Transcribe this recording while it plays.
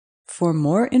For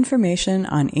more information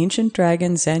on Ancient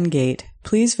Dragon Zen Gate,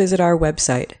 please visit our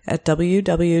website at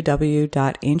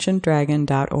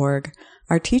www.ancientdragon.org.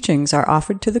 Our teachings are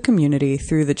offered to the community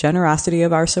through the generosity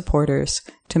of our supporters.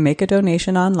 To make a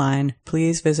donation online,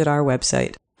 please visit our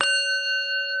website.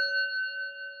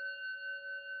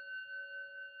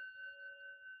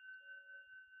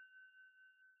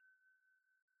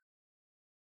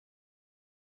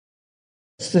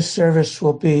 This service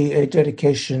will be a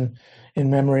dedication in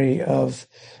memory of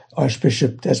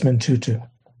Archbishop Desmond Tutu.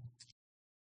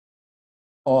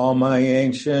 All my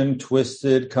ancient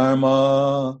twisted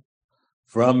karma,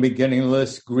 from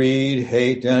beginningless greed,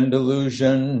 hate, and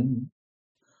delusion,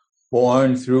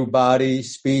 born through body,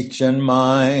 speech, and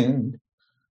mind,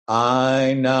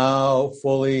 I now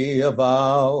fully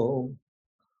avow.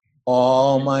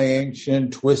 All my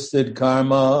ancient twisted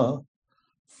karma,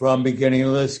 from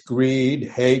beginningless greed,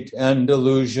 hate, and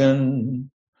delusion,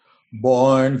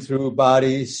 born through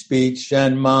body, speech,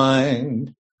 and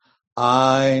mind,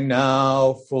 I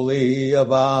now fully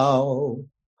avow.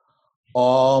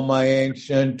 All my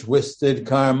ancient twisted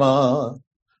karma,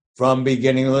 from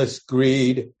beginningless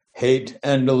greed, hate,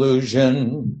 and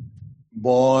delusion,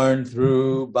 born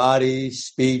through body,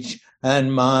 speech,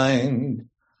 and mind,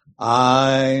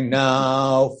 I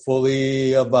now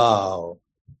fully avow.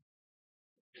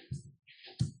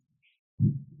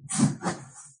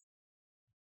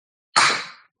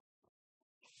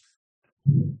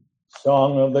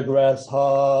 Song of the Grass Hut.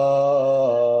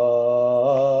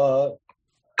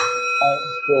 I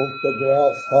spoke the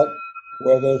grass hut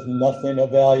where there's nothing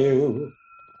of value.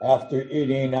 After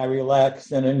eating, I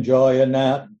relax and enjoy a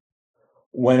nap.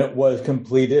 When it was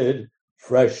completed,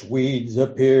 fresh weeds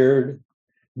appeared.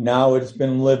 Now it's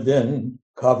been lived in,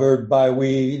 covered by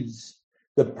weeds.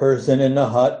 The person in the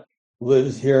hut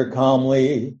lives here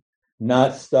calmly,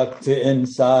 not stuck to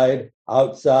inside,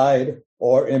 outside,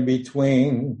 or in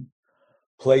between.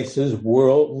 Places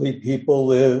worldly people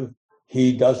live,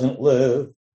 he doesn't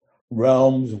live.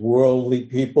 Realms worldly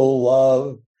people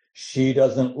love, she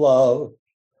doesn't love.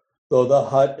 Though the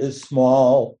hut is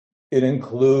small, it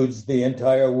includes the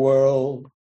entire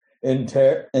world. In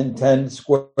 10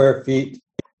 square feet,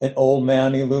 an old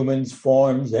man illumines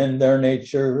forms and their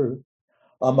nature.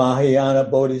 A Mahayana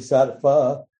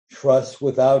Bodhisattva trusts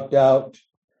without doubt.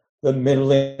 The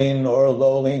middling or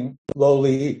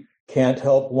lowly can't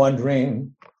help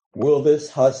wondering, will this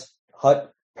hut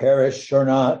perish or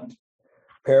not?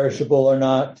 Perishable or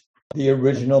not, the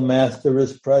original master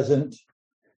is present,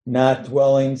 not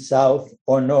dwelling south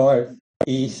or north,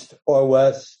 east or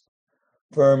west.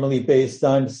 Firmly based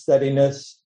on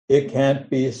steadiness, it can't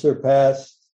be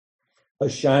surpassed. A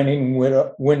shining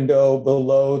window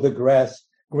below the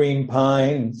green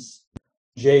pines.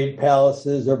 Jade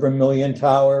palaces or vermilion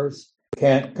towers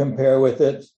can't compare with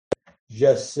it.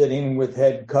 Just sitting with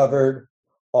head covered,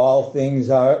 all things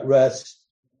are at rest.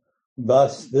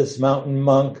 Thus, this mountain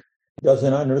monk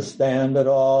doesn't understand at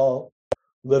all.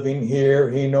 Living here,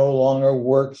 he no longer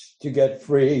works to get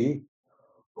free.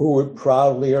 Who would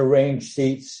proudly arrange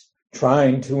seats,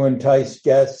 trying to entice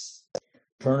guests,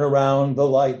 turn around the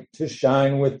light to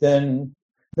shine within,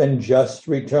 then just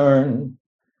return.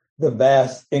 The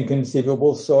vast,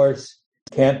 inconceivable source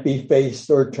can't be faced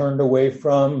or turned away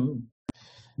from.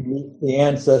 Meet the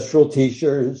ancestral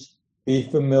teachers, be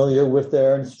familiar with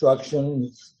their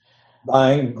instructions.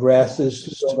 Buying grasses to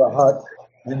build a hut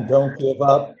and don't give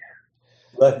up.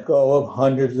 Let go of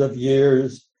hundreds of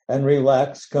years and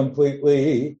relax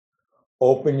completely.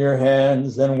 Open your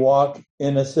hands and walk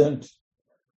innocent.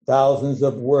 Thousands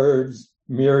of words,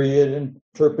 myriad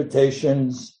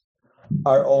interpretations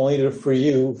are only to free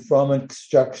you from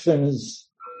instructions.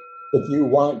 If you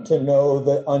want to know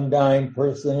the undying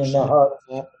person in the hut,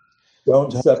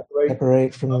 don't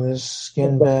separate from the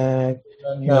skin bag.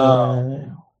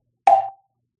 No.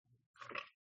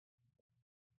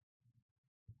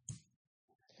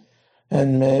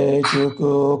 And me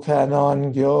juku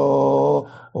kanon gyo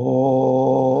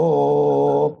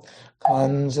o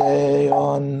kanze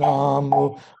on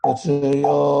namu butsu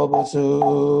yo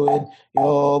butsu in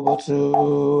yo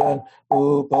butsu and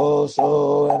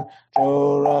uposo and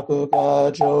joraku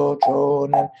ga jo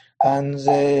chonen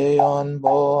kanze on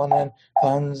bon and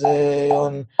kanze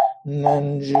on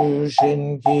nanju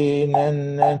shinki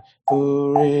nen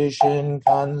furishin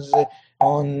kanze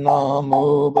on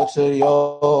namu butsu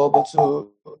yo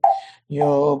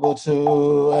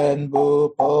butsu and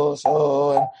buposo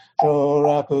and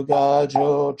joraku ga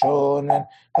jo chonen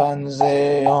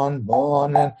kanze on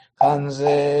bon and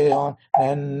kanzeon,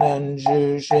 nen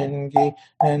jushingi,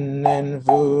 nen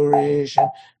furishin,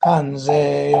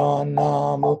 kanzeon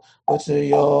namu, butsu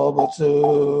yobutsu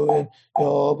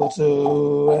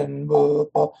en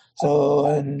bupo, so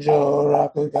en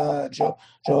joraku gajo,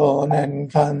 jonen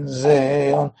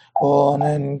kanzeon,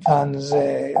 bonen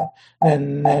kanzeon,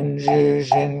 nen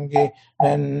jushingi,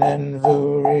 nen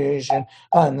furishin,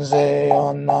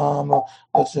 kanzeon namu,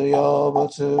 butsu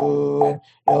yobutsu en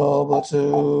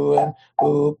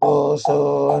bupo,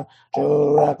 so en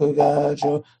joraku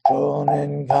gajo,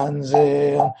 jonen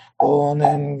kanzeon,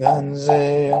 bonen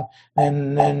kanzeon,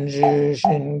 nen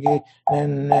jushingi,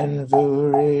 nen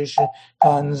furishin,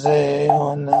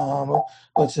 kanzeon namu,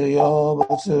 butsu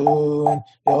yobutsu en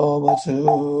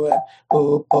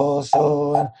bupo,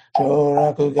 so en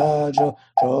joraku gajo,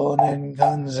 jonen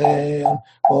kanzeon,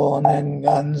 bonen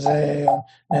kanzeon,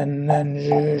 nen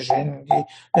jushingi,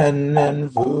 nen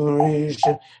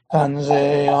furishin,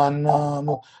 kanzeon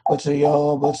namu, butsu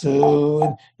yobutsu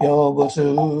en bupo,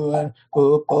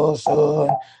 so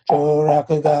en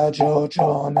joraku gajo,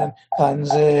 jonen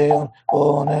kanzeon,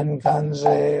 bonen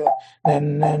kanzeon,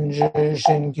 nen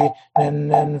jushingi,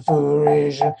 nen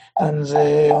furishin,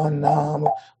 kanzeon namu,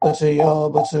 butsu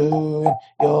yobutsu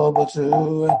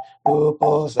en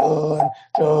bupo, so en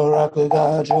joraku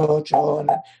gajo,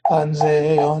 jonen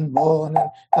kanzeon, bonen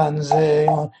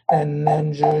kanzeon,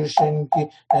 nen jushingi,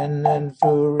 nen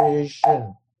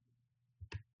furishin.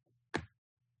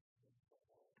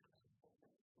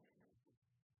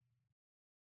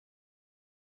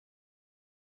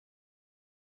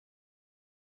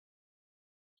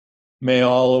 May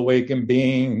all awakened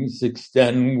beings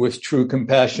extend with true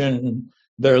compassion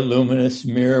their luminous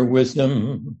mirror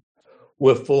wisdom.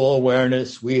 With full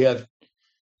awareness, we have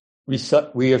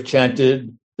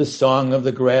chanted the song of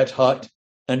the Grat Hut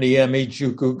and the Emi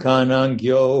Juku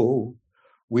Kanangyo.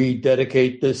 We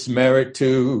dedicate this merit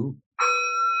to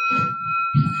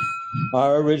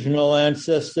our original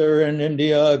ancestor in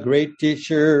India, great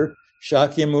teacher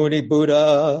Shakyamuni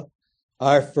Buddha,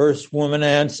 our first woman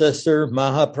ancestor,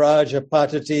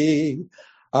 Mahaprajapati,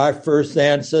 our first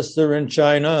ancestor in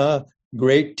China,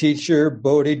 great teacher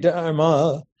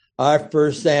Bodhidharma, our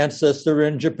first ancestor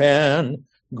in Japan,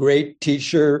 great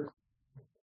teacher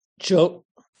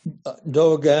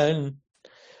Dogen,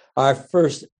 our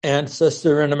first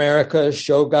ancestor in America,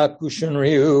 Shogaku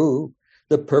Shinryu,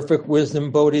 the perfect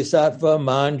wisdom Bodhisattva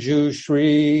Manju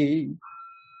Shri.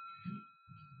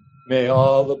 May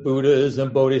all the Buddhas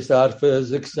and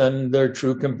Bodhisattvas extend their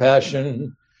true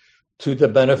compassion to the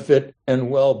benefit and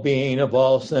well-being of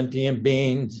all sentient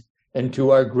beings, and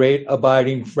to our great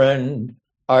abiding friend,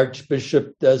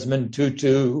 Archbishop Desmond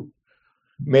Tutu.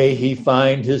 May he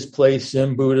find his place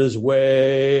in Buddha's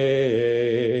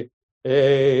way.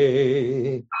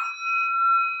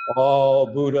 All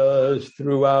Buddhas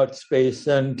throughout space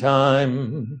and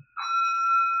time,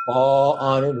 all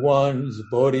honored ones,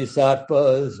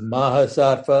 bodhisattvas,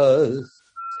 mahasattvas,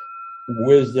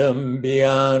 wisdom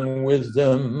beyond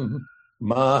wisdom,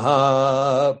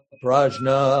 mahaprajna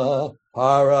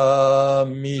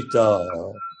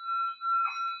paramita.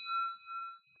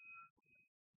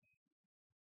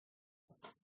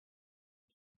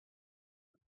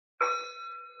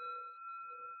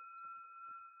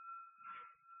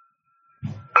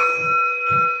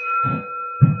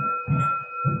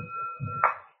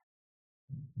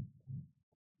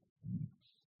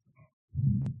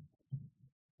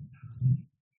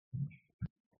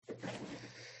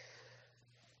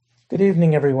 Good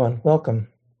evening, everyone. Welcome.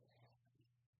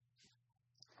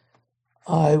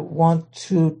 I want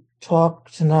to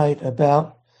talk tonight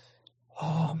about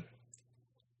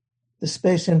the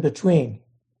space in between.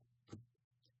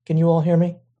 Can you all hear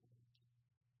me?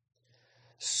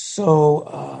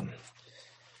 So,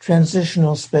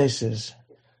 transitional spaces.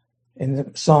 In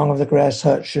the Song of the Grass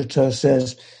Hut, Shuto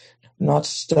says, not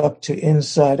stuck to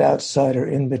inside, outside, or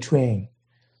in between.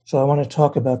 So I want to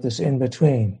talk about this in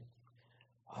between.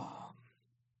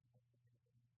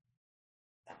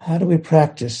 How do we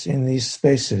practice in these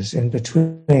spaces in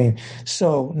between?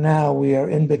 So now we are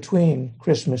in between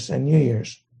Christmas and New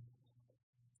Year's.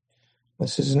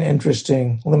 This is an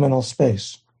interesting liminal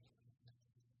space.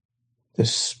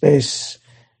 This space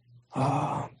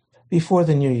before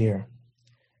the New Year.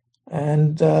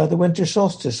 And the winter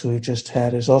solstice we just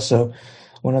had is also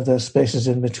one of those spaces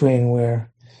in between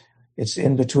where it's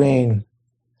in between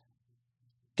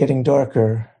getting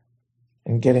darker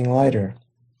and getting lighter.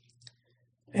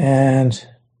 And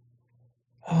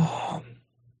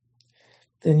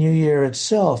the New Year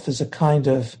itself is a kind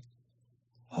of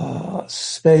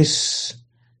space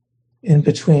in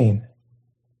between.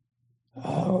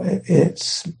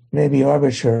 It's maybe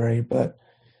arbitrary, but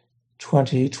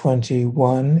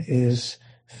 2021 is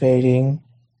fading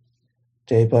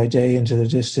day by day into the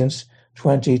distance.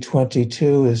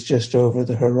 2022 is just over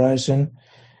the horizon.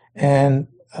 And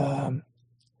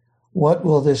what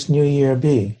will this new year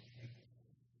be?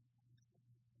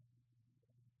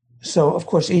 So, of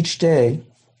course, each day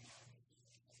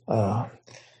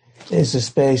is a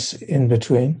space in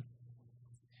between.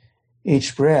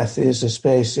 Each breath is a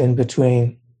space in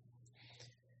between.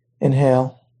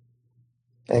 Inhale,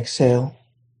 exhale,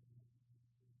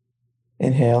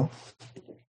 inhale.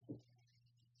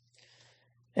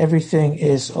 Everything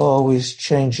is always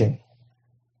changing.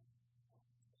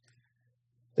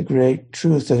 The great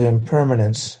truth of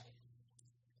impermanence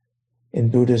in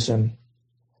Buddhism.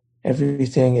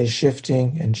 Everything is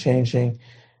shifting and changing,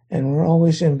 and we're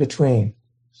always in between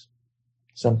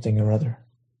something or other.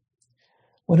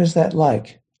 What is that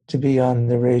like, to be on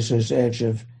the razor's edge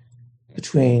of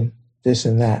between this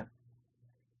and that,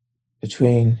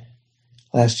 between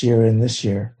last year and this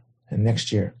year and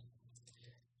next year?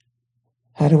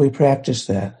 How do we practice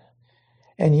that?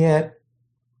 And yet,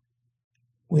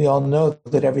 we all know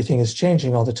that everything is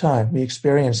changing all the time. We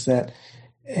experience that,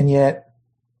 and yet,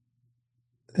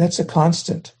 that's a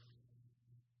constant.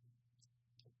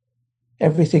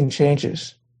 Everything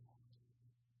changes.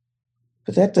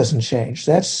 But that doesn't change.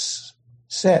 That's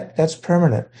set. That's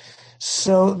permanent.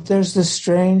 So there's this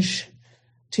strange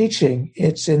teaching.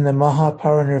 It's in the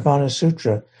Mahaparinirvana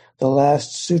Sutra, the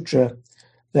last sutra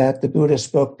that the Buddha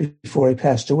spoke before he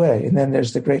passed away. And then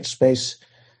there's the great space,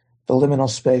 the liminal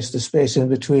space, the space in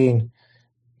between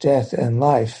death and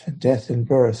life, death and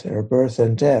birth, or birth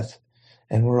and death.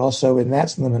 And we're also in that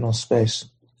liminal space.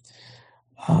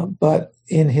 But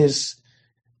in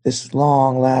this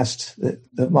long last,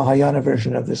 the Mahayana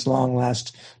version of this long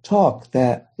last talk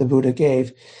that the Buddha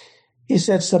gave, he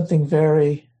said something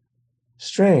very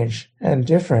strange and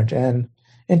different and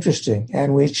interesting.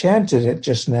 And we chanted it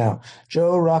just now.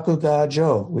 Jo Rakuga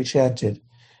Jo, we chanted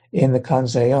in the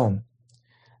Kanzeon.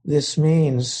 This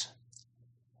means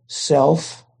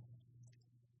self,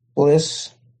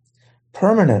 bliss,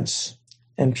 permanence,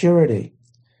 and purity.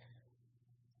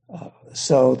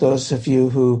 So those of you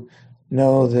who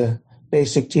know the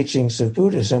basic teachings of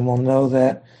Buddhism will know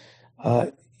that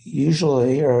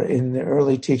usually, or in the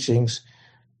early teachings,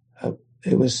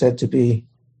 it was said to be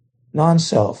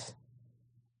non-self,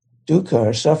 dukkha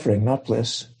or suffering, not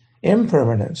bliss,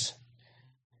 impermanence,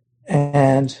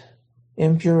 and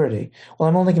impurity. Well,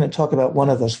 I'm only going to talk about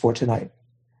one of those for tonight.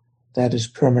 That is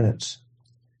permanence.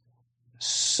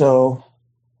 So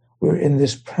we're in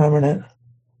this permanent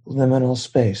liminal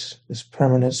space, this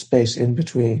permanent space in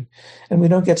between. And we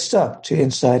don't get stuck to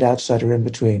inside, outside, or in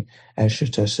between, as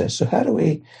Shuta says. So how do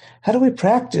we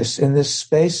practice in this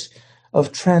space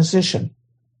of transition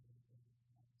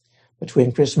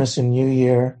between Christmas and New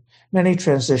Year? Many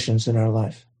transitions in our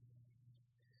life.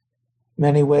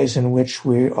 Many ways in which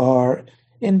we are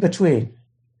in between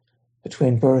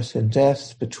birth and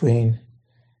death, between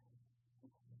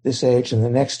this age and the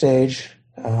next age.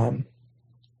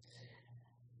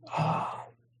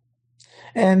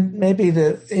 And maybe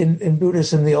in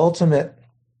Buddhism, the ultimate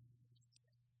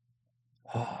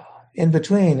in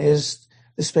between is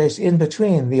the space in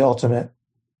between the ultimate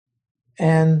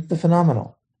and the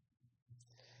phenomenal.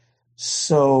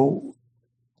 So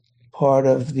part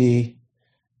of the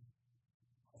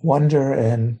wonder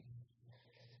and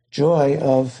joy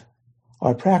of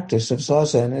our practice of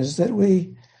Zazen is that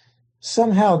we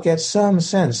somehow get some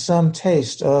sense, some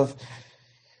taste of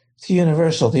the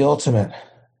universal, the ultimate,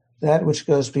 that which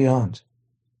goes beyond.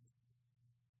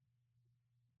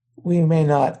 We may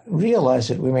not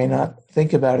realize it, we may not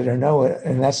think about it or know it,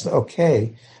 and that's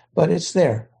okay, but it's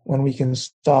there when we can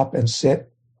stop and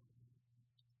sit,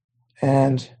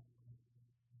 and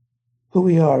who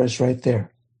we are is right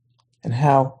there, and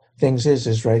how things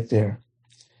is right there.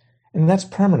 And that's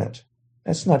permanent.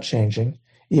 That's not changing,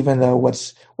 even though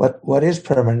what is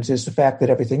permanent is the fact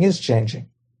that everything is changing.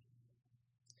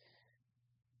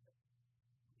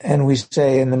 And we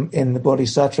say in the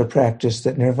Bodhisattva practice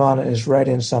that nirvana is right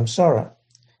in samsara.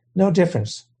 No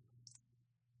difference.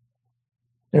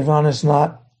 Nirvana is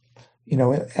not,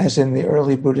 as in the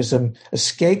early Buddhism,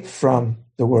 escape from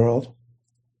the world,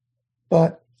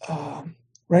 but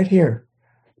right here,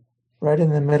 right in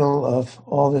the middle of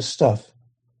all this stuff,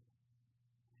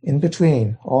 in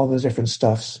between all the different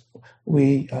stuffs,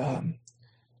 we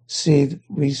see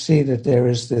that there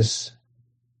is this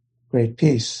great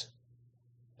peace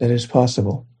that is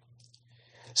possible.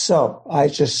 So I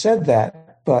just said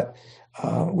that, but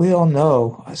we all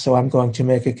know, so I'm going to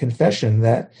make a confession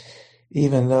that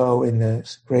even though in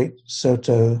the great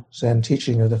Soto Zen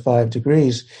teaching of the 5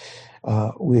 degrees,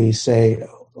 we say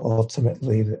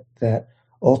ultimately that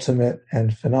ultimate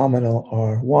and phenomenal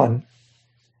are one,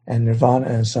 and nirvana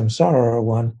and samsara are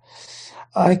one,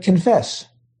 I confess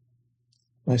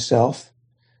myself,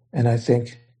 and I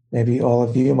think maybe all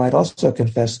of you might also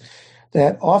confess,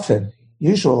 that often,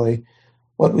 usually,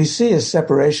 what we see is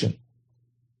separation.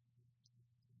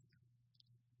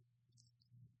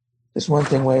 There's one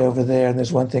thing way over there, and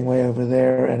there's one thing way over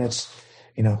there, and it's,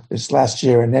 it's last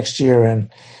year and next year, and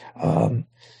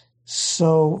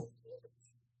so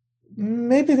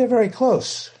maybe they're very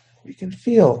close. We can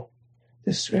feel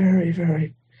this very,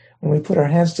 very, when we put our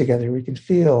hands together, we can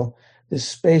feel this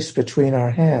space between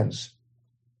our hands.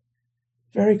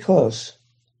 Very close.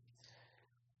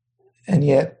 And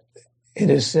yet, it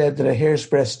is said that a hair's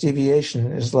breadth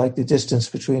deviation is like the distance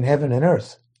between heaven and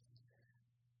earth.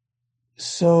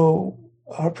 So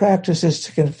our practice is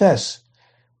to confess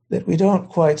that we don't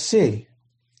quite see,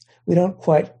 we don't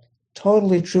quite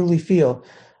totally, truly feel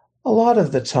a lot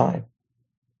of the time,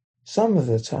 some of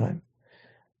the time.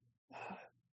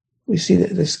 We see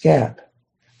this gap,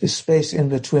 this space in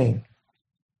between.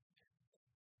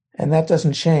 And that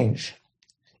doesn't change,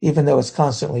 even though it's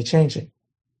constantly changing,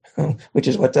 which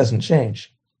is what doesn't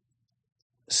change.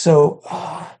 So,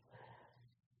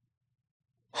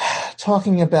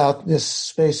 talking about this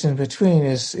space in between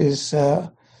is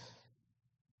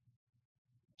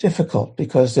difficult,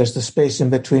 because there's the space in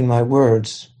between my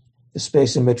words, the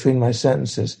space in between my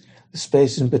sentences, the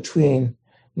space in between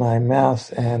my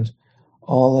mouth and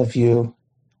all of you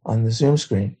on the Zoom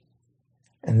screen,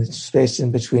 and the space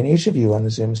in between each of you on the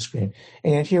Zoom screen.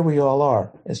 And here we all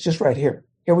are. It's just right here.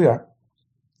 Here we are.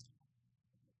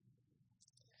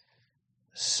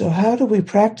 So how do we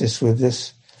practice with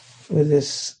this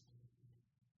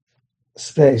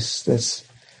space that's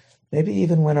maybe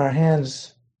even when our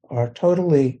hands are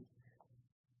totally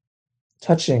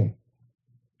touching,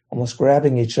 almost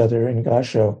grabbing each other in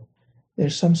Gasho,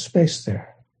 there's some space there.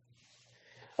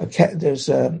 There's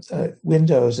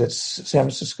windows at San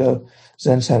Francisco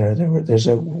Zen Center. There's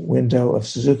a window of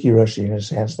Suzuki Roshi in his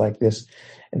hands like this,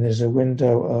 and there's a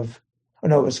window of, it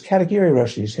was Katagiri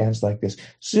Roshi's hands like this.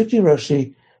 Suzuki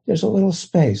Roshi, there's a little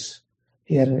space.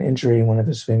 He had an injury in one of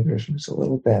his fingers, and it's a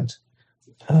little bent.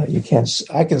 You can't.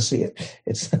 I can see it.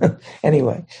 It's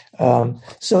anyway.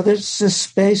 So there's this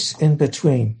space in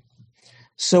between.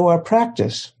 So our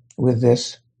practice with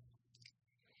this.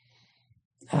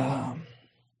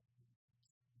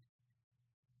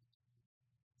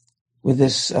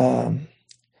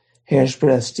 Hair's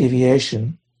breadth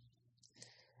deviation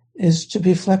is to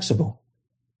be flexible.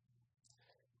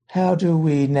 How do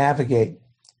we navigate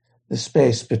the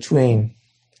space between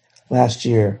last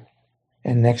year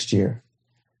and next year?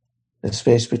 The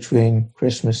space between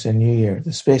Christmas and New Year,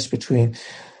 the space between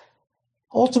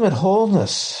ultimate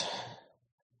wholeness,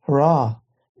 hurrah,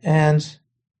 and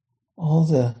all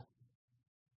the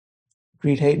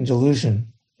greed, hate, and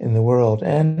delusion in the world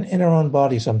and in our own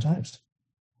body sometimes.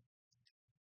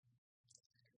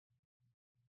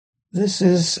 This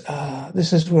is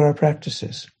where our practice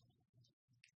is,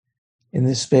 in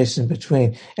this space in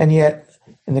between. And yet,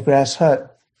 in the grass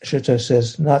hut, Shuto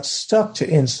says, not stuck to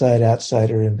inside,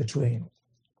 outside, or in between.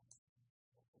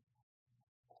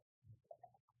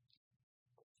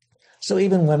 So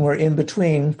even when we're in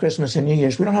between Christmas and New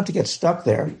Year's, we don't have to get stuck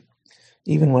there.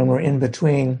 Even when we're in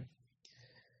between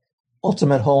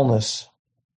ultimate wholeness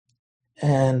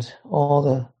and all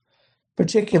the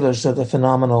particulars of the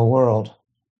phenomenal world,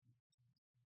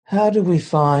 how do we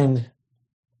find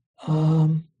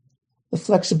the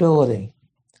flexibility,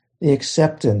 the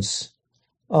acceptance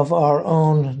of our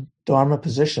own Dharma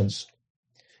positions?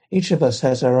 Each of us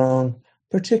has our own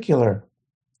particular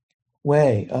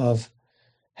way of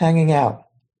hanging out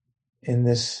in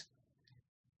this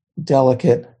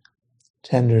delicate,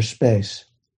 tender space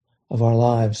of our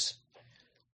lives.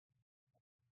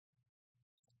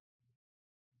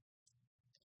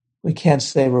 We can't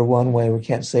say we're one way, we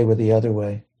can't say we're the other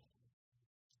way.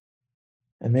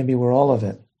 And maybe we're all of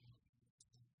it.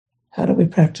 How do we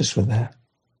practice with that?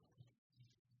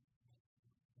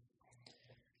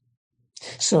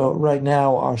 So right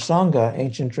now, our Sangha,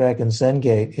 Ancient Dragon Zen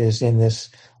Gate, is in this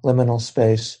liminal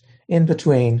space in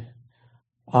between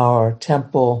our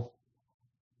temple,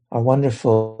 our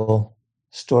wonderful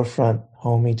storefront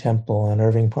homey temple on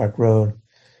Irving Park Road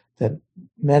that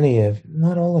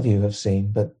not all of you have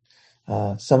seen, but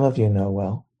some of you know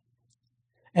well.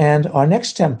 And our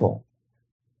next temple,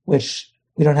 which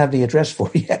we don't have the address for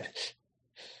yet,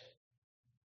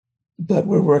 but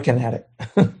we're working at it.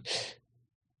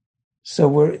 So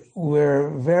we're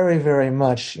very, very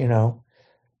much,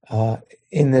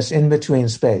 in this in-between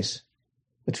space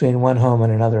between one home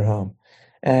and another home.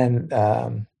 And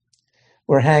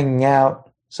we're hanging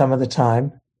out some of the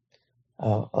time.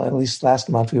 At least last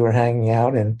month we were hanging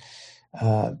out in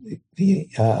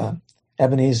the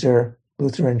Ebenezer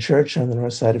Lutheran Church on the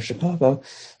north side of Chicago,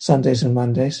 Sundays and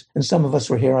Mondays. And some of us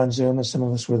were here on Zoom and some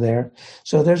of us were there.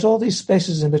 So there's all these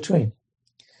spaces in between.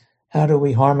 How do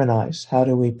we harmonize? How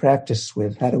do we practice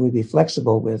with? How do we be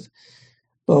flexible with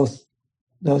both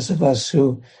those of us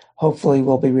who hopefully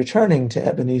will be returning to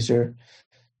Ebenezer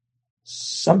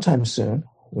sometime soon,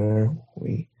 where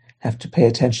we have to pay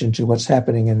attention to what's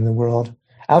happening in the world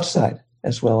outside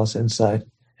as well as inside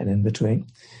and in between.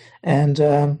 And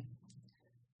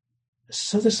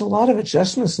so there's a lot of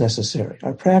adjustments necessary.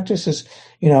 Our practice is,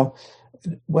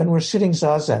 when we're sitting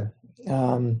Zazen,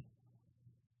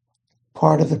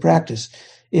 part of the practice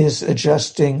is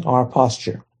adjusting our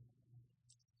posture.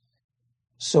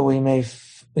 So we may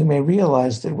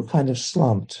realize that we're kind of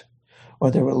slumped,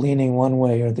 or that we're leaning one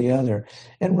way or the other.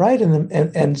 And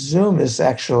and Zoom is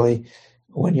actually,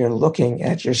 when you're looking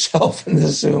at yourself in the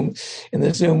Zoom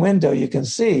window, you can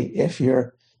see if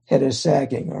your head is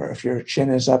sagging or if your chin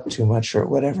is up too much or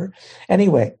whatever.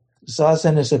 Anyway,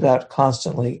 Zazen is about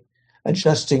constantly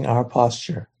adjusting our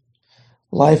posture.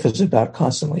 Life is about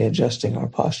constantly adjusting our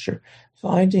posture,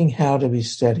 finding how to be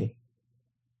steady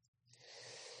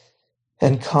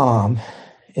and calm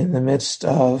in the midst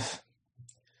of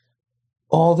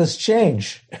all this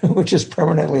change, which is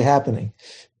permanently happening.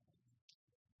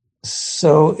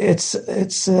 So it's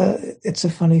a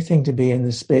funny thing to be in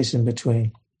the space in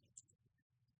between.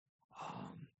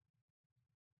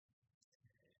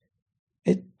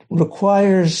 It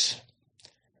requires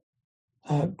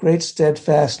great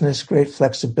steadfastness, great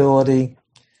flexibility,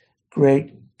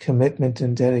 great commitment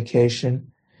and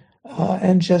dedication,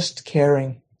 and just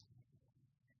caring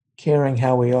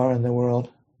how we are in the world,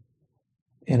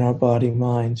 in our body,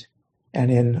 mind,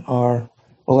 and in our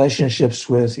relationships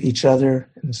with each other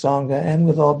in Sangha and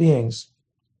with all beings.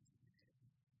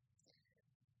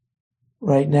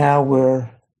 Right now,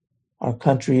 our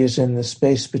country is in the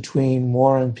space between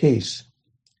war and peace.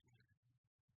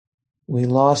 We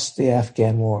lost the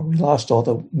Afghan war. We lost all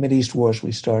the Mideast wars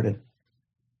we started.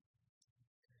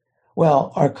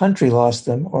 Well, our country lost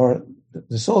them, or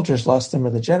the soldiers lost them, or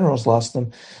the generals lost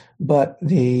them, but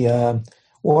the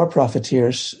war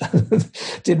profiteers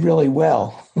did really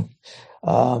well.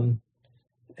 And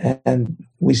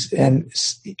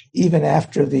even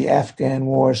after the Afghan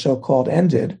war so-called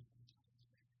ended,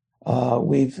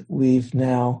 we've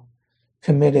now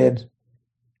committed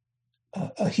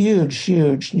a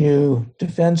huge new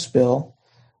defense bill,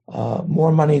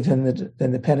 more money than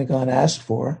the Pentagon asked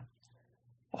for,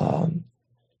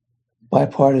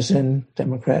 bipartisan,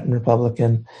 Democrat and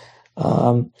Republican.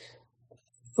 What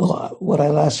I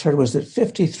last heard was that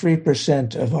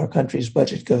 53% of our country's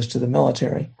budget goes to the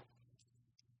military.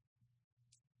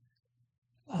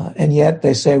 And yet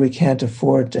they say we can't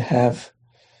afford to have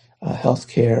health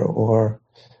care or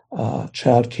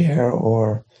child care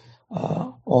or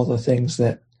all the things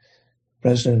that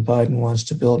President Biden wants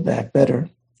to build back better.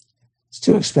 It's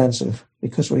too expensive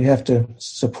because we have to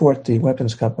support the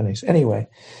weapons companies. Anyway,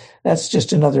 that's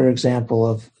just another example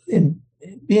of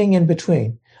being in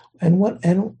between. And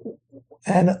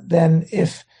then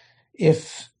if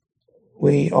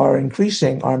we are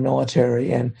increasing our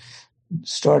military and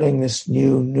starting this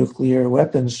new nuclear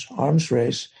weapons arms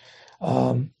race,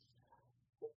 are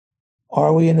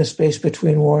we in the space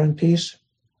between war and peace?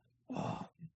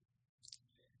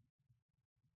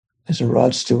 There's a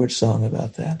Rod Stewart song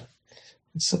about that.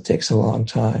 It takes a long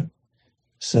time.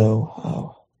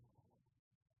 So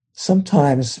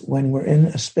sometimes when we're in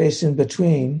a space in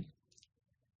between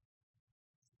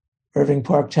Irving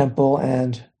Park Temple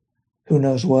and who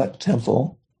knows what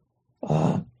temple,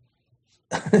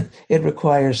 it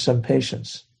requires some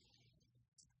patience.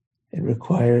 It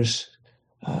requires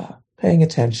paying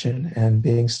attention and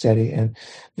being steady and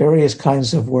various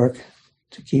kinds of work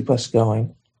to keep us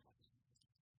going.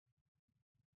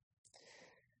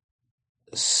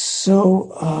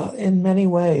 So in many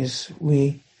ways,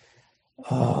 we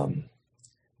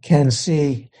can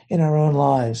see in our own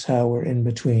lives how we're in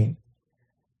between.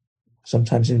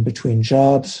 Sometimes in between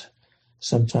jobs,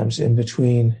 sometimes in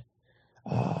between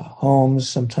homes,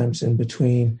 sometimes in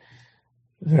between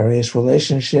various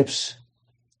relationships.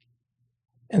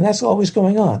 And that's always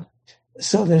going on.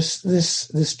 So this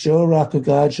Jo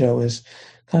Rakugajo is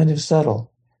kind of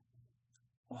subtle.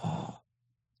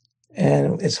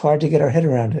 And it's hard to get our head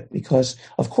around it because,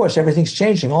 of course, everything's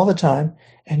changing all the time.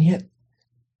 And yet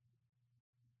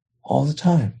all the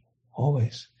time,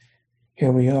 always.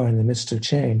 Here we are in the midst of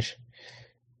change.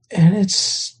 And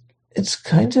it's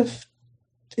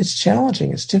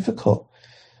challenging, it's difficult.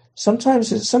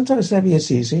 Sometimes maybe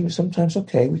it's easy, sometimes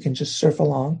okay, we can just surf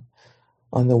along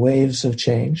on the waves of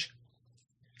change.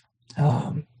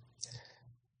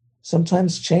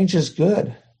 Sometimes change is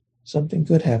good. Something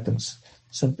good happens.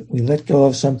 We let go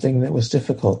of something that was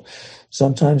difficult.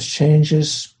 Sometimes change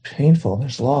is painful.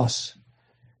 There's loss.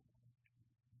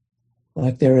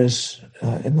 Like there is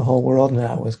in the whole world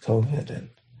now with COVID. And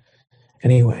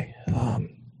anyway,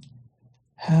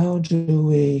 how do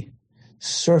we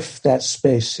surf that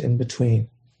space in between?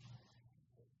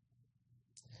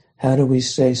 How do we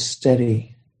stay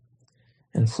steady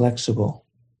and flexible?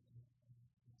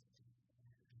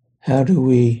 How do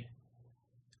we,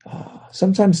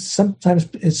 sometimes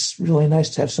it's really nice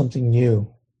to have something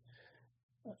new.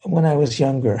 When I was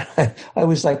younger, I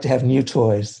always liked to have new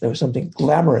toys. There was something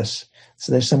glamorous.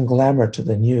 So there's some glamour to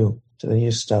the new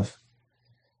stuff.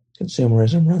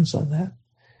 Consumerism runs on that.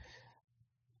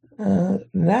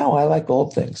 Now I like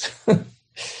old things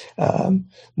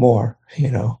more,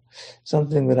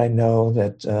 something that I know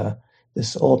that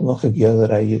this old Mokagyo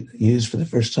that I used for the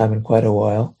first time in quite a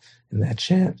while in that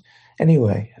chant.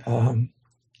 Anyway,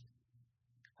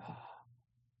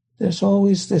 there's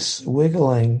always this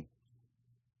wiggling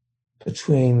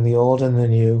between the old and the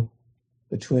new,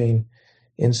 between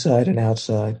inside and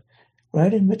outside,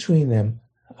 right in between them.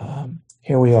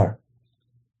 Here we are.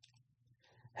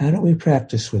 How do we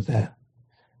practice with that?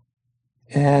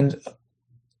 And,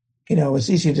 it's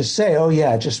easy to say, oh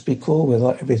yeah, just be cool with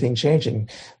everything changing.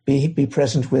 Be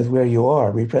present with where you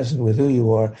are. Be present with who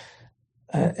you are.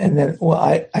 And then,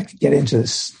 I could get into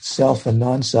this self and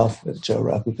non-self with Joe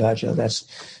Rakugajo. That's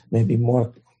maybe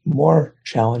more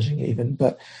challenging even.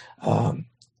 But at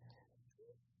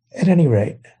any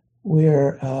rate,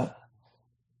 we're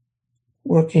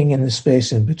working in the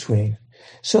space in between.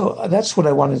 So that's what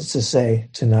I wanted to say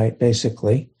tonight,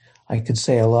 basically. I could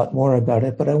say a lot more about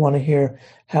it, but I want to hear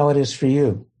how it is for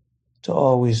you to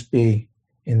always be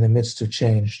in the midst of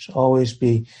change, to always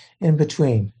be in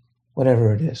between,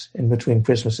 whatever it is, in between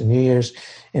Christmas and New Year's,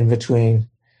 in between,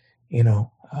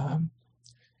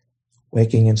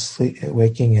 waking and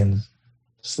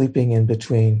sleeping in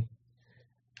between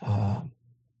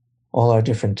all our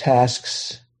different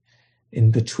tasks,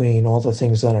 in between all the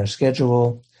things on our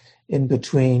schedule, in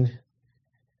between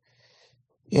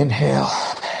inhale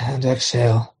and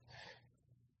exhale.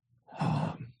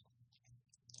 And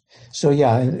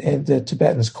the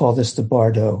Tibetans call this the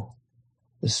bardo,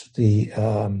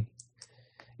 the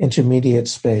intermediate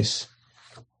space,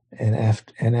 and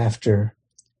after,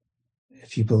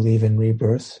 if you believe in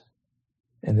rebirth,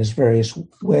 and there's various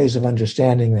ways of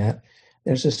understanding that,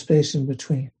 there's a space in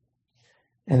between.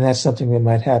 And that's something that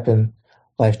might happen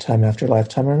lifetime after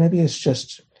lifetime, or maybe it's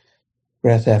just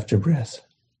breath after breath.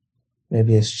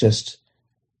 Maybe it's just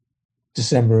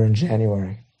December and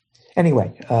January.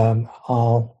 Anyway,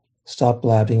 I'll stop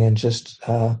blabbing and just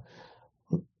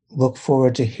look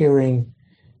forward to hearing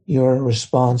your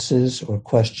responses or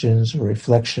questions or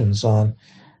reflections on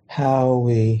how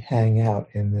we hang out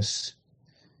in this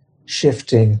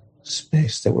shifting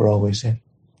space that we're always in.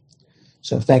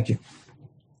 So thank you.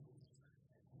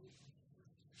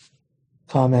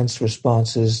 Comments,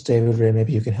 responses, David Ray,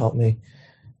 maybe you can help me.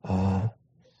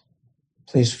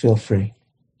 Please feel free.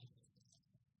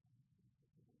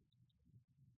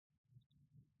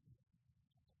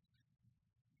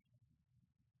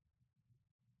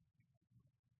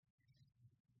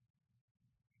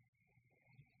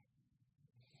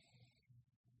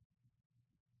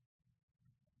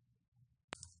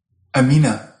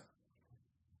 Amina.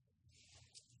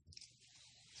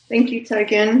 Thank you,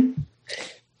 Taigen.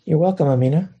 You're welcome,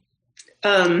 Amina.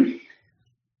 Well,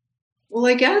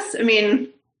 I guess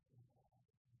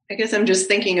I'm just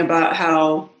thinking about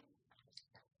how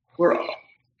we're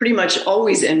pretty much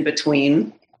always in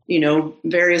between,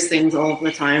 various things all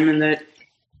the time. And that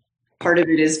part of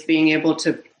it is being able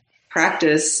to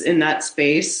practice in that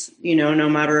space, no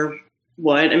matter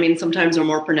what. Sometimes they're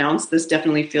more pronounced. This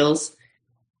definitely feels,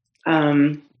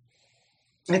 I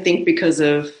think because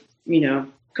of,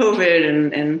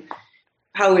 COVID and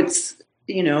how it's,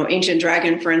 Ancient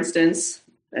Dragon, for instance,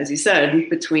 as you said,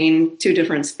 between two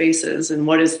different spaces, and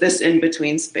what is this in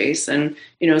between space? And,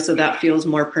 so that feels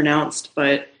more pronounced,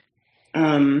 but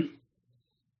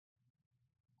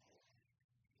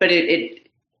it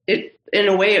in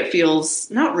a way it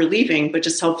feels not relieving, but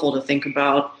just helpful to think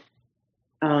about,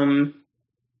 the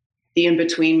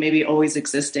in-between maybe always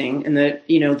existing, and that,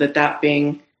 that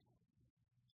being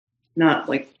not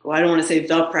like, well, I don't want to say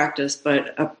the practice,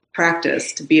 but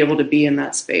practice to be able to be in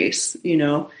that space, you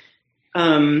know.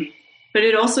 But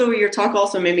it also, your talk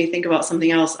also made me think about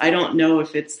something else. I don't know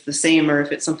if it's the same or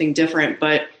if it's something different,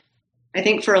 but I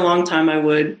think for a long time I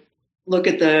would look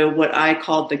at what I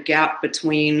called the gap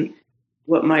between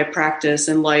what my practice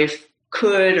in life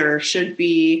could or should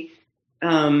be,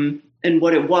 and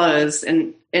what it was.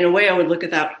 And in a way I would look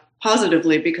at that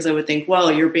positively, because I would think, well,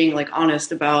 you're being like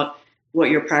honest about what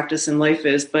your practice in life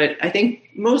is. But I think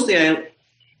mostly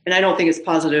and I don't think it's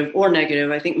positive or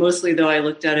negative. I think mostly though I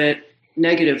looked at it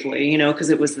negatively, you know, because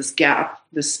it was this gap,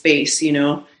 this space, you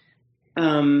know.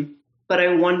 But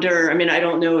I wonder, I mean, I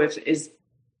don't know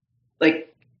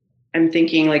I'm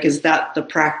thinking like, is that the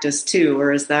practice too?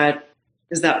 Or is that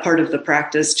part of the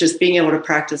practice, just being able to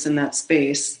practice in that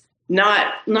space,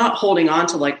 not holding on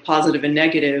to like positive and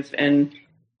negative and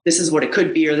this is what it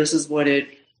could be, or this is what it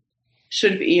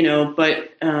should be, you know,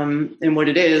 but, and what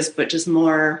it is, but just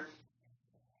more,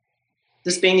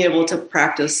 just being able to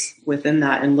practice within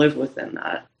that and live within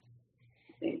that,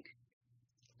 I think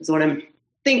is what I'm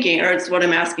thinking, or it's what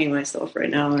I'm asking myself right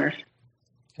now. Or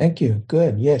Thank you.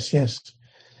 Good. Yes. Yeah.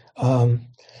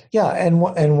 And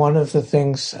one of the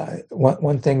things,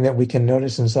 one thing that we can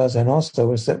notice in Zazen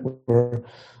also is that we're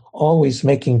always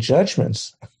making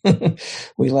judgments.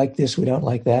 We like this, we don't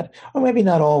like that, or maybe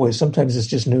not always. Sometimes it's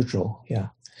just neutral. Yeah.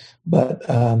 But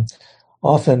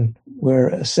often we're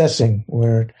assessing,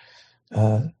 we're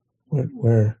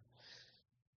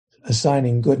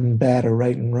assigning good and bad or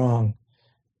right and wrong,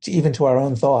 even to our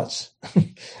own thoughts,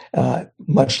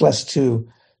 much less to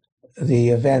the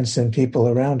events and people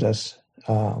around us,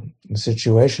 and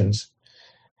situations.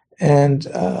 And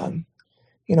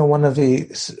you know, one of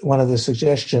the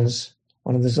suggestions,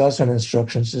 one of the Zazen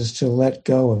instructions is to let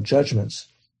go of judgments,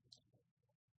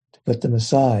 to put them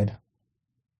aside.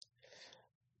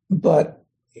 But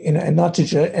you know, and not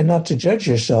to judge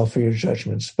yourself for your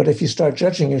judgments. But if you start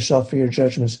judging yourself for your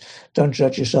judgments, don't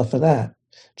judge yourself for that.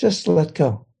 Just let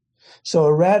go. So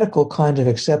a radical kind of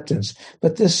acceptance,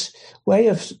 but this way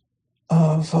of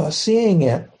seeing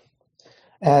it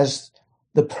as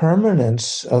the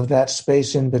permanence of that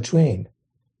space in between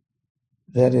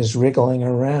that is wriggling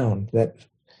around, that,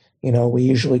 you know, we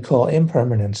usually call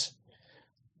impermanence,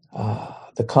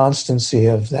 the constancy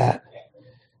of that.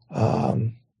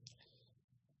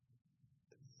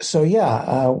 So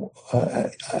yeah,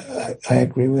 I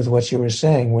agree with what you were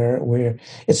saying. Where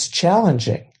it's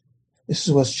challenging. This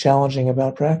is what's challenging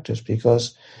about practice,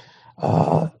 because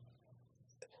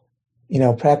you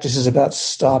know, practice is about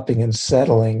stopping and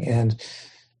settling and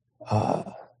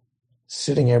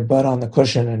sitting your butt on the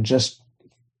cushion and just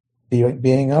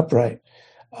being upright.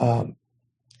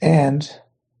 And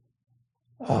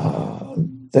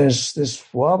there's this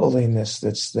wobbliness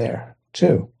that's there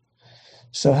too.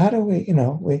 So how do we, you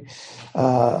know,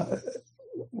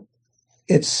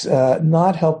 it's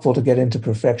not helpful to get into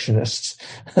perfectionist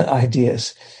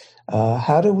ideas.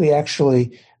 How do we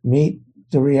actually meet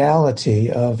the reality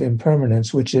of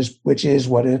impermanence, which is what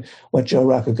Joe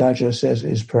Rakugajo says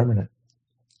is permanent?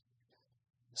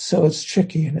 So it's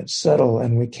tricky and it's subtle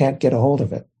and we can't get a hold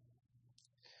of it.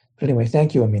 But anyway,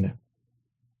 thank you, Amina.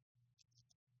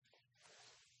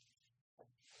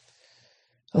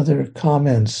 Other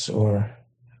comments or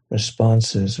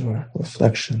responses or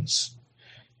reflections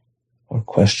or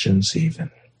questions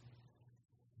even?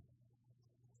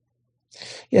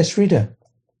 Yes, Rita.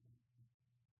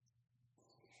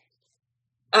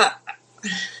 I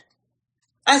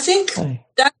think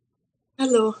that,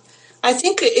 hello. I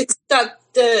think it's that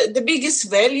the biggest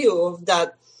value of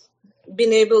that,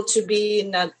 being able to be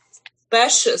in a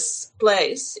spacious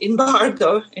place,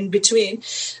 embargo, in between,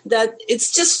 that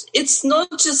it's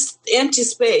not just empty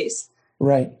space.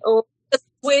 Right. Or just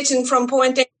waiting from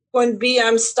point A to point B,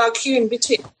 I'm stuck here in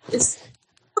between. It's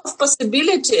full of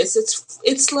possibilities.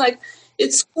 It's like,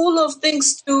 it's full of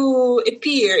things to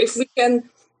appear. If we can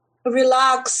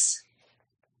relax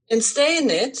and stay in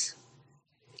it,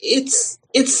 it's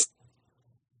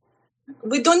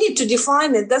we don't need to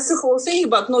define it. That's the whole thing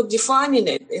about not defining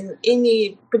it in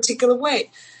any particular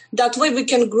way. That way we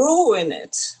can grow in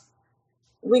it.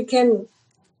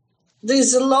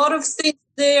 There's a lot of things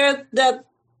there that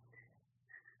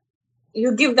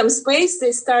you give them space,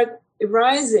 they start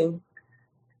arising.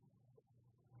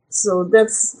 So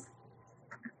that's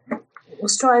what I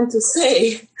was trying to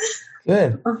say.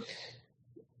 Good.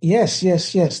 Yes.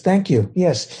 Thank you.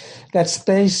 Yes. That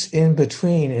space in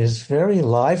between is very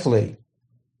lively.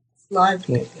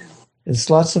 Lively. It's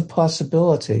lots of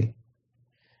possibility.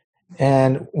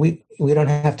 And we don't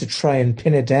have to try and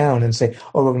pin it down and say,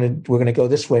 oh, we're going to go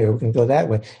this way or we're going to go that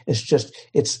way. It's just,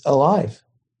 it's alive.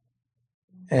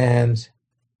 And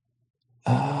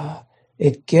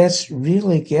it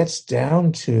really gets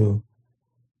down to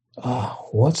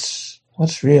what's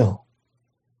real.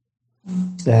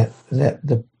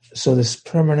 So this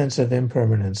permanence of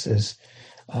impermanence is,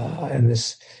 and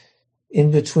this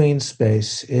in-between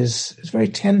space is very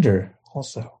tender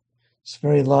also. It's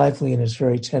very lively and it's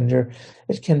very tender.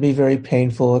 It can be very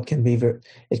painful. It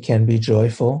can be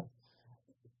joyful,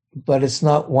 but it's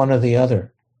not one or the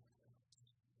other.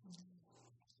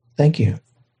 Thank you.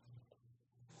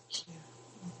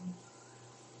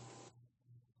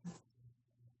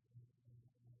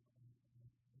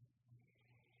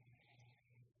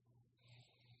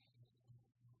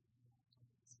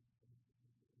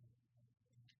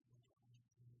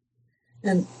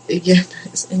 And again,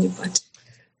 is anybody?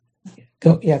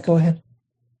 Go ahead.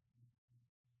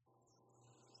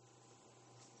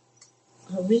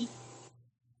 Are we?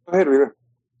 Go ahead, Rita.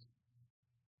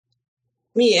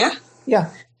 Me, yeah?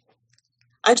 Yeah.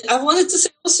 I wanted to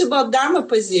say also about Dharma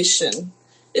position.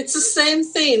 It's the same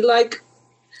thing. Like,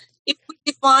 if we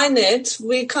define it,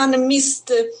 we kind of miss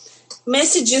the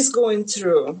messages going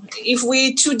through if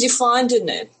we too defined in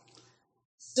it.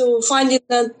 So finding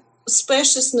that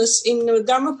spaciousness in the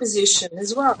Dharma position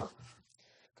as well.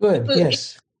 Good, Because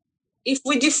yes. if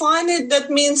we define it, that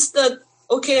means that,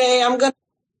 okay, I'm going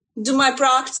to do my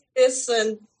practice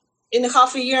and in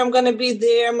half a year I'm going to be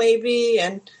there maybe,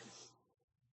 and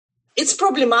it's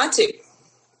problematic.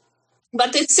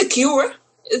 But it's secure.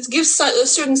 It gives a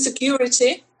certain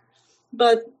security.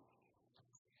 But,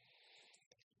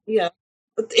 yeah,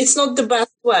 but it's not the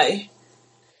best way.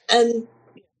 And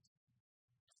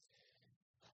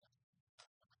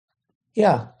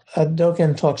yeah,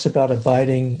 Dogen talks about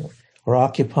abiding or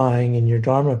occupying in your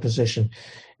Dharma position.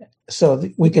 So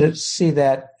we could see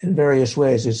that in various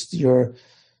ways. It's your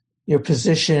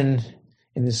position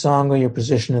in the Sangha, your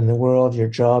position in the world, your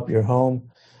job, your home,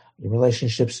 your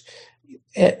relationships,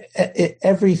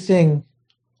 everything,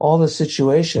 all the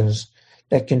situations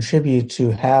that contribute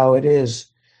to how it is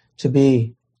to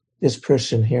be this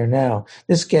person here now.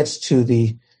 This gets to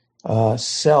the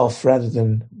self rather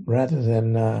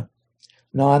than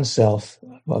non-self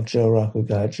of Joe Rahu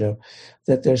Gajo.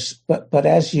 That there's, but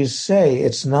as you say,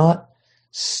 it's not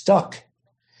stuck.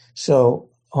 So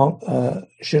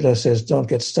Shuddha says, don't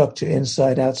get stuck to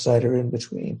inside, outside, or in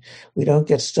between. We don't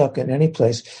get stuck in any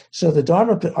place. So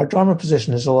our Dharma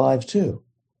position is alive too.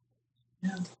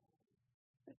 yeah.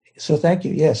 So thank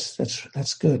you. Yes,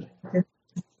 that's good. Okay.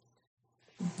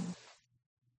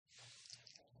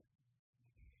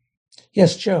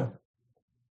 Yes, Joe.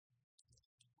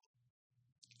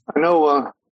 I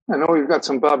know we've got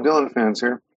some Bob Dylan fans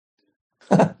here.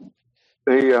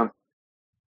 They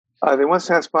once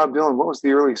asked Bob Dylan what was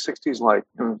the early '60s like,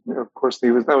 and of course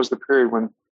that was the period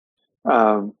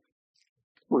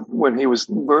when he was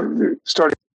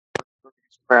starting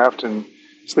his craft and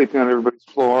sleeping on everybody's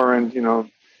floor, and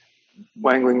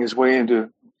wangling his way into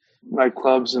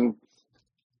nightclubs and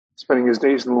spending his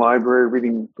days in the library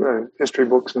reading history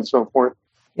books and so forth.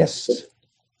 Yes.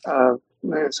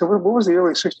 So what was the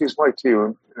early '60s like to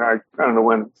you? I don't know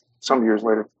when, some years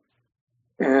later.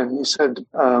 And he said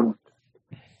it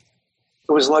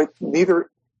was like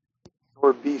neither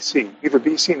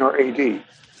BC nor AD.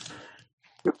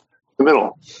 The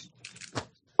middle,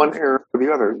 one era or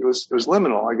the other. It was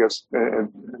liminal, I guess,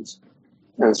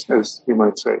 as you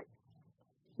might say.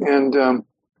 And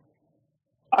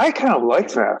I kind of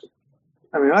like that.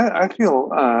 I mean, I feel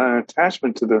an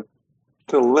attachment to the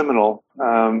liminal.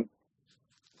 I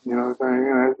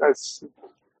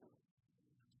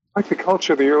like the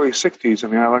culture of the early '60s. I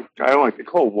mean, I don't like the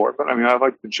Cold War, but I mean, I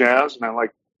like the jazz, and I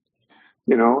like,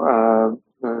 the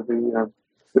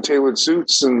tailored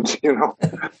suits, and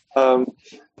all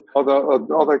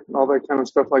that kind of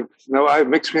stuff. Like, I have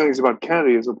mixed feelings about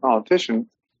Kennedy as a politician,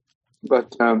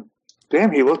 but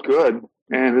damn, he looked good,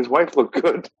 and his wife looked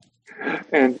good,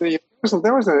 and there was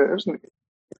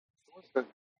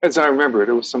as I remember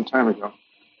it was some time ago.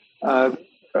 A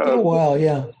little while,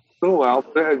 yeah. A little while,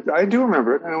 but I do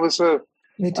remember it, and it was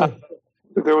Me too.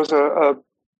 There was there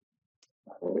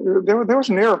was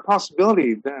an air of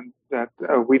possibility then that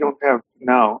we don't have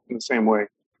now in the same way,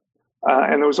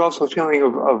 and there was also a feeling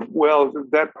of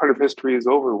that part of history is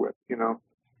over with. It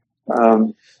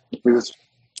was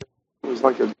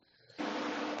like a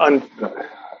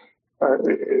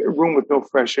room with no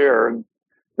fresh air, and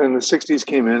then the '60s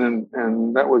came in,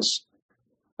 and that was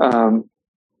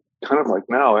kind of like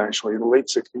now, actually, the late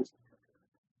 '60s.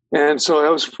 And so that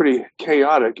was pretty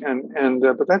chaotic.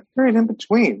 But that period in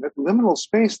between, that liminal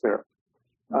space there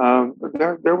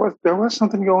was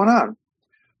something going on.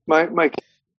 My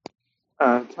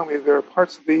tell me there are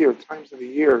parts of the year, times of the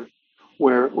year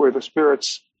where the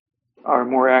spirits are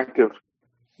more active,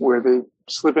 where they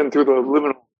slip in through the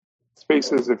liminal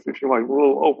spaces, if you like,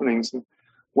 little openings. And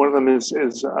one of them is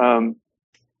around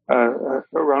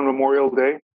Memorial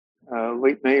Day,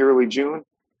 late May, early June.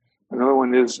 Another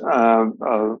one is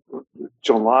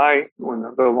July, when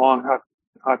the long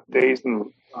hot days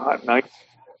and hot nights.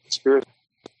 Spirit.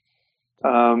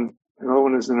 Another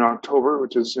one is in October,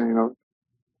 which is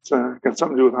it's got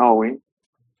something to do with Halloween.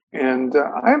 And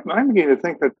I'm beginning to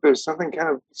think that there's something kind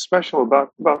of special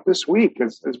about this week,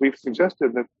 as we've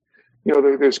suggested, that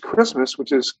there's Christmas,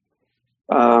 which is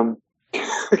kind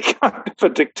of a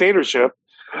dictatorship.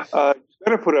 You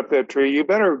better put up that tree. You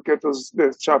better get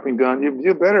the shopping done.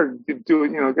 You better do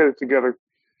it. Get it together.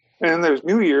 And there's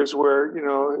New Year's, where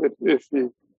if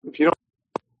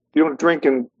you don't drink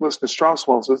and listen to Strauss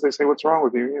waltzes, they say, "What's wrong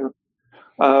with you?"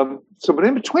 But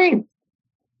in between,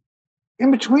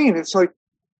 it's like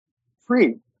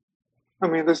free. I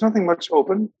mean, there's nothing much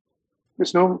open.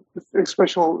 There's no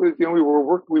special. We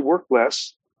work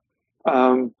less.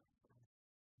 In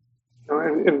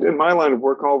my line of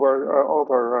work, all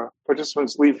of our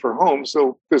participants leave for home,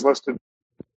 so there's less to.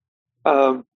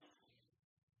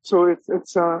 So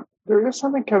it's there is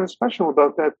something kind of special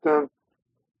about that.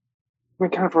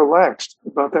 Kind of relaxed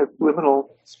about that liminal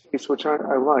space, which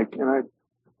I like, and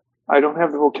I don't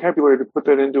have the vocabulary to put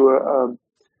that into a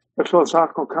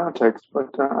philosophical context, but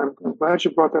I'm glad you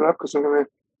brought that up, because I'm going to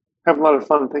have a lot of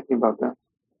fun thinking about that.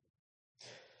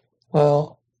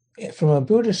 Well, from a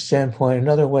Buddhist standpoint,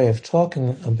 another way of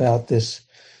talking about this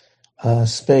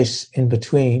space in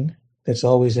between, that's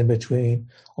always in between,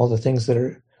 all the things that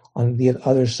are on the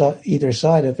other side, either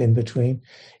side of in between,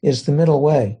 is the middle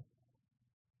way.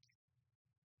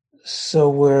 So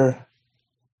we're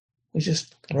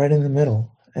just right in the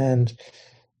middle, and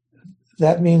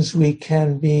that means we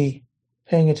can be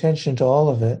paying attention to all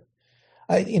of it.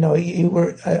 I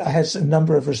had a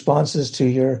number of responses to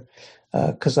your,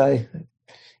 because there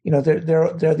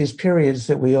are these periods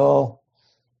that we all,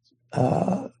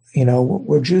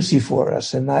 were juicy for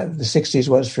us, and the 60s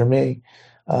was for me,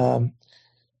 and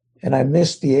I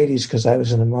missed the 80s because I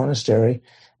was in a monastery,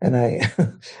 and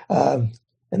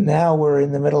and now we're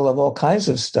in the middle of all kinds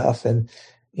of stuff, and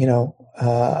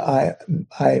I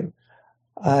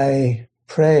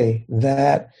pray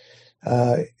that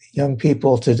young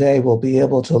people today will be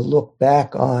able to look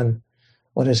back on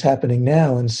what is happening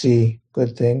now and see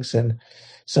good things. And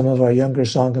some of our younger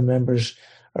Sangha members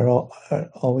are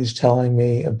always telling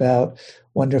me about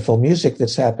wonderful music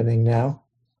that's happening now.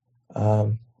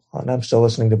 And I'm still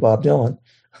listening to Bob Dylan.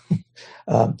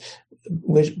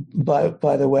 Which,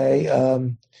 by the way,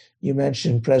 you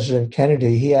mentioned President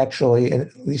Kennedy. He actually,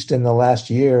 at least in the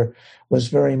last year, was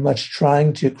very much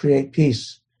trying to create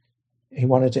peace. He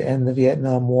wanted to end the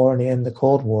Vietnam War and end the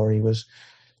Cold War. He was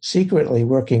secretly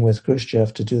working with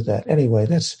Khrushchev to do that. Anyway,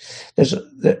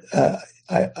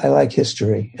 I like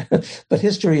history, but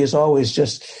history is always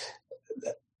just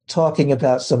talking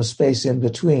about some space in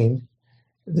between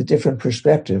the different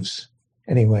perspectives.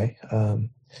 Anyway.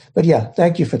 But yeah,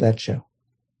 thank you for that show.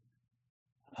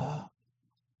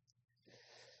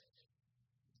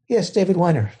 Yes, David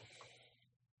Weiner.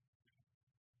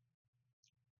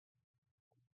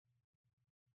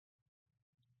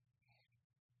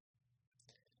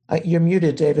 You're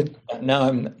muted, David. Now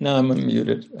I'm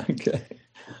unmuted. Okay.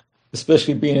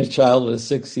 Especially being a child of the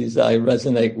 60s, I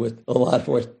resonate with a lot of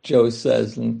what Joe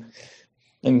says, and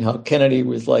how Kennedy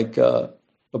was like a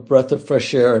breath of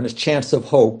fresh air and a chance of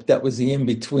hope. That was the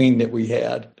in-between that we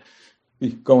had,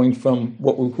 going from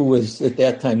who was at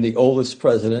that time the oldest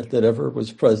president that ever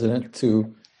was president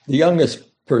to the youngest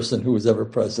person who was ever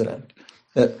president.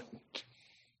 That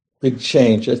big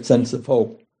change, that sense of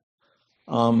hope.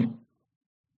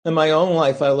 In my own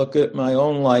life, I look at my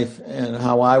own life and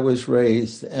how I was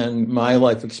raised and my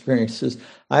life experiences.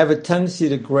 I have a tendency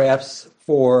to grasp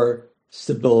for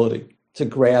stability, to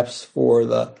grasp for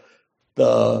the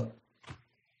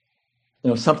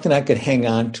something I could hang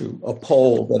on to, a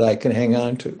pole that I can hang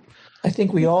on to. I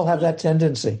think we all have that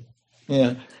tendency.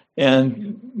 Yeah,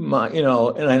 and and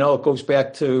I know it goes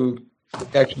back to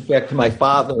my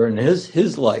father and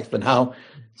his life, and how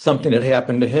something had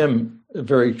happened to him,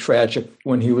 very tragic,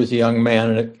 when he was a young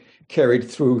man, and it carried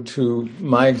through to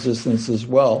my existence as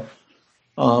well.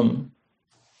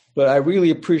 But I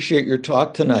really appreciate your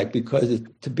talk tonight, because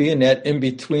to be in that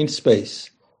in-between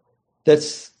space,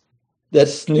 that's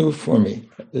new for me.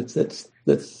 That's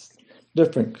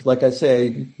different. Like I say,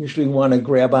 I usually want to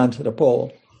grab onto the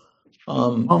pole.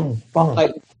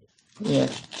 I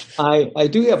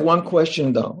do have one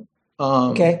question though.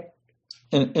 Okay.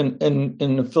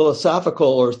 in a philosophical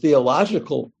or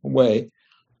theological way,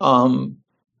 our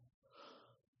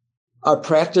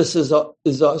practice is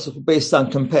also based on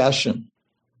compassion.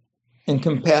 And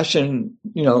compassion,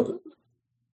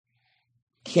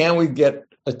 can we get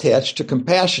attached to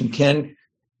compassion?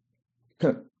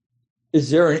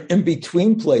 Is there an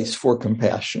in-between place for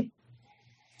compassion?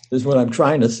 Is what I'm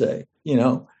trying to say.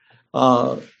 If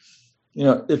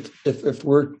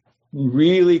we're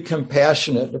really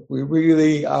compassionate, if we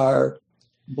really are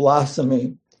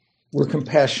blossoming, we're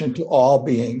compassionate to all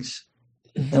beings,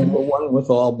 and we're one with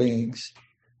all beings.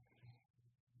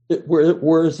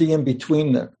 Where's the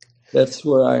in-between there? That's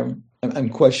where I'm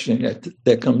questioning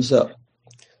that comes up.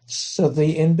 So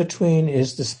the in-between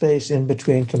is the space in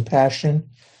between compassion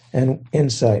and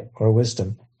insight or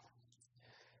wisdom.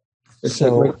 It's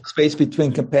the space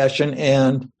between compassion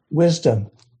and wisdom.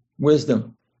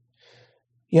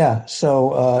 Yeah.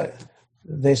 So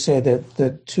they say that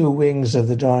the two wings of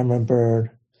the Dharma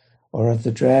bird or of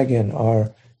the dragon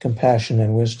are compassion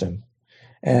and wisdom.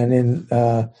 And in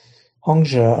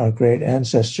Hongzhi, our great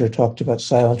ancestor, talked about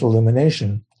silent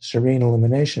illumination, serene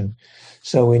illumination.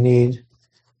 So we need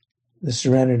the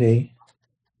serenity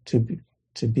to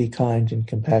be kind and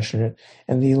compassionate,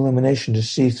 and the illumination to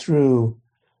see through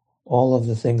all of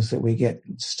the things that we get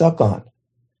stuck on.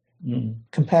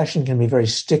 Compassion can be very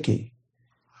sticky,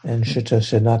 and Shuto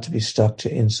said not to be stuck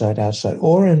to inside, outside,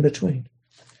 or in between.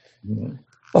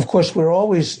 Of course, we're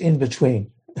always in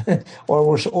between,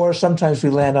 or sometimes we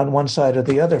land on one side or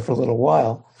the other for a little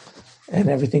while, and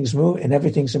everything's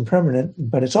everything's impermanent,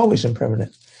 but it's always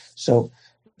impermanent. So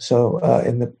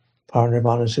in the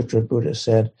Parinirvana Sutra, Buddha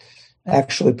said,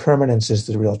 actually, permanence is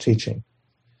the real teaching.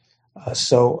 But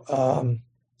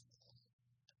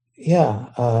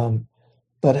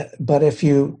if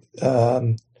you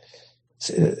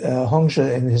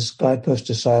Hongzhi in his guidepost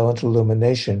to silent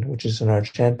illumination, which is in our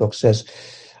chant book, says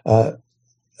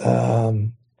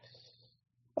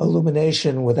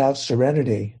illumination without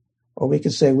serenity, or we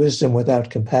could say wisdom without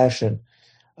compassion,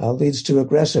 leads to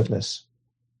aggressiveness.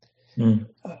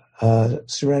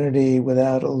 Serenity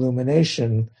without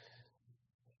illumination,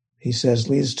 he says,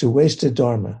 leads to wasted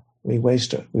dharma. We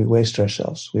waste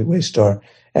ourselves. We waste our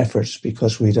efforts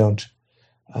because we don't.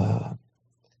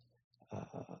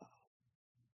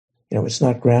 It's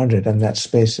not grounded in that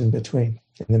space in between,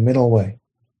 in the middle way.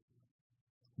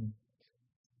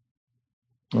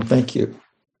 Well, thank you.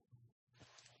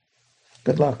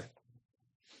 Good luck.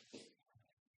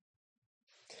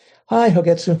 Hi,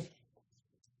 Hogetsu.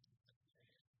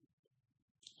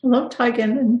 Hello,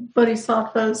 Taigen and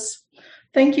Bodhisattvas.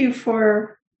 Thank you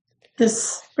for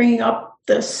bringing up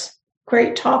this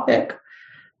great topic.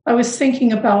 I was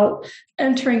thinking about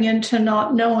entering into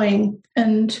not knowing,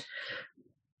 and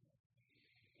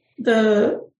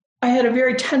I had a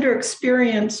very tender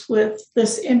experience with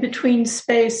this in-between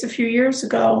space a few years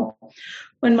ago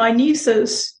when my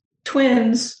nieces,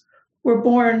 twins, were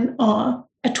born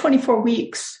at 24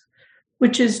 weeks,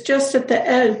 which is just at the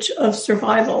edge of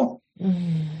survival.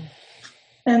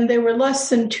 And they were less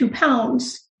than 2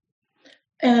 pounds.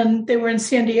 And they were in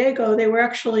San Diego. They were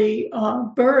actually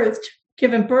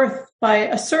given birth by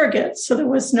a surrogate, so there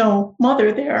was no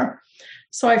mother there.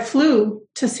 So I flew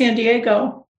to San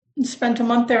Diego and spent a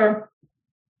month there.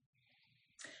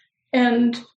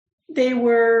 And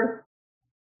their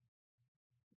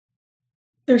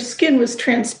skin was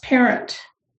transparent.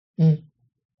 And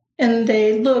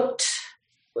they looked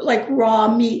like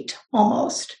raw meat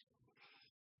almost.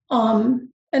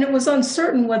 And it was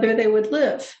uncertain whether they would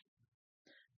live.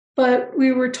 But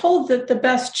we were told that the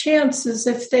best chance is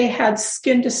if they had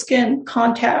skin-to-skin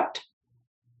contact.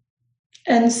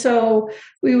 And so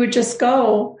we would just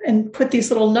go and put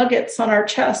these little nuggets on our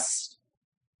chests,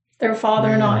 their father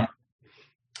and I.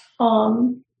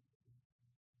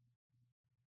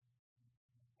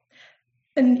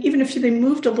 And even if they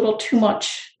moved a little too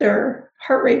much, their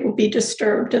heart rate would be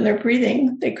disturbed and their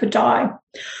breathing, they could die.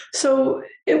 So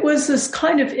it was this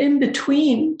kind of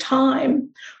in-between time.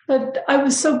 But I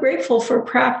was so grateful for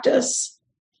practice.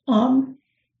 And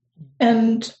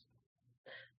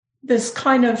this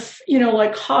kind of,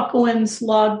 like Hakuin's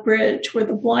log bridge where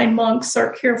the blind monks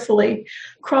are carefully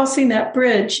crossing that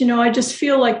bridge. I just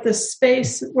feel like this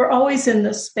space, we're always in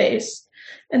this space.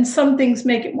 And some things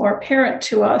make it more apparent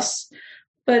to us.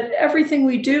 But everything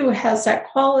we do has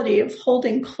that quality of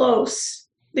holding close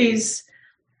these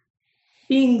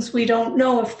beings we don't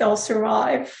know if they'll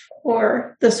survive,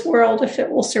 or this world if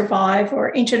it will survive,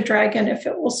 or ancient dragon if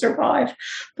it will survive.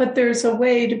 But there's a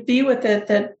way to be with it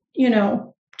that,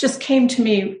 just came to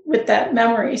me with that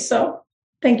memory. So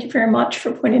thank you very much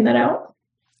for pointing that out.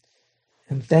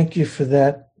 And thank you for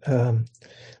that,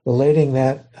 relating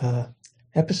that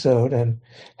episode. And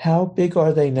how big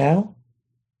are they now?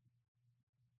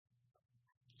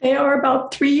 They are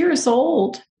about 3 years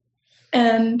old,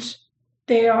 and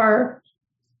they are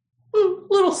a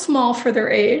little small for their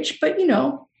age, but,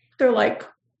 they're like,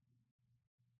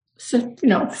 4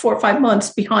 or 5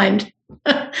 months behind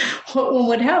what one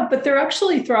would have, but they're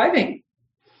actually thriving.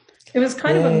 It was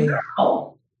kind of a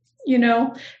miracle.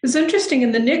 It was interesting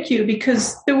in the NICU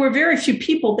because there were very few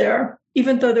people there,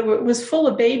 even though it was full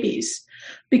of babies,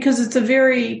 because it's a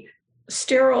very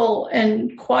sterile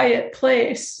and quiet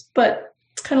place, but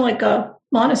it's kind of like a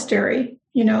monastery,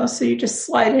 so you just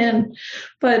slide in.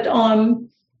 But,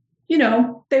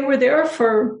 they were there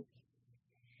for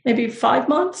maybe 5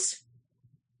 months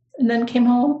and then came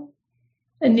home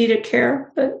and needed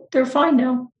care, but they're fine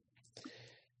now.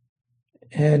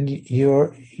 And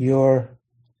your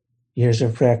years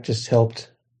of practice helped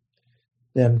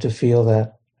them to feel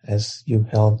that as you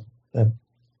held them.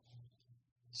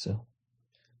 So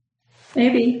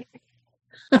maybe.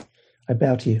 I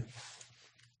bow to you.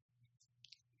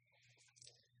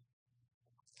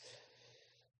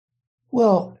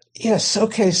 Well, yes.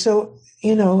 Okay. So,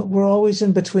 we're always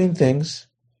in between things,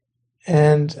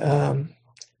 and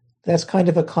that's kind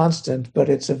of a constant, but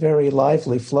it's a very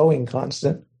lively, flowing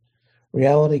constant.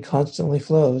 Reality constantly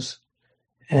flows.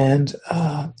 And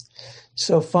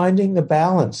so finding the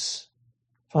balance,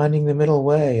 finding the middle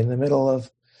way in the middle of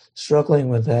struggling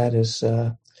with that is,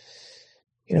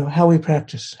 how we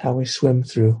practice, how we swim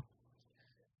through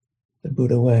the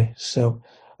Buddha way. So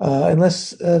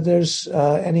unless there's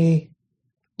any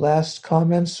last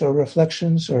comments or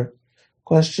reflections or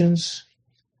questions,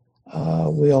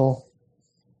 we'll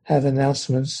have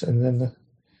announcements and then the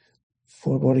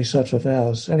 4 Bodhisattva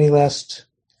vows. Any last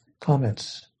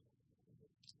comments?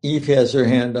 Eve has her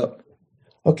hand up.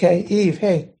 Okay, Eve,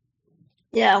 hey.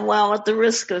 Yeah, well, at the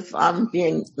risk of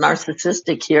being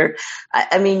narcissistic here,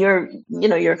 I mean,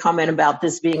 your comment about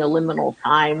this being a liminal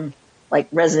time,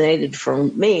 resonated for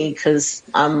me because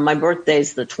my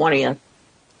birthday's the 20th.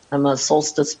 I'm a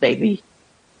solstice baby,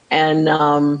 and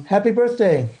happy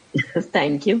birthday!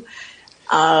 Thank you.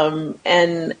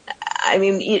 And I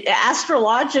mean,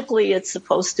 astrologically, it's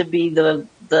supposed to be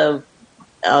the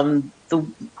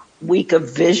week of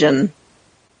vision,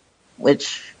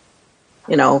 which,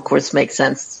 of course makes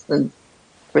sense in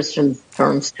Christian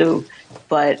terms too.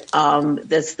 But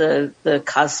that's the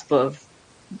cusp of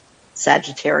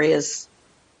Sagittarius.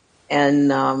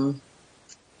 And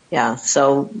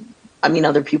so, I mean,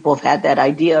 other people have had that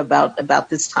idea about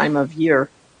this time of year,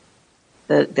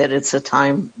 that it's a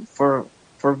time for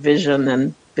vision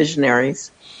and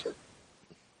visionaries.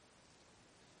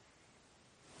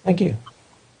 Thank you.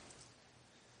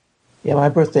 Yeah, my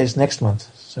birthday's next month.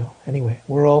 So anyway,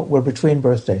 we're between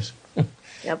birthdays.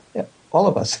 Yep. Yep. All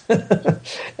of us.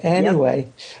 Anyway,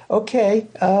 yep. Okay.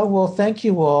 Well, thank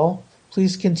you all.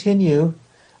 Please continue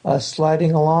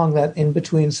sliding along that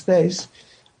in-between space.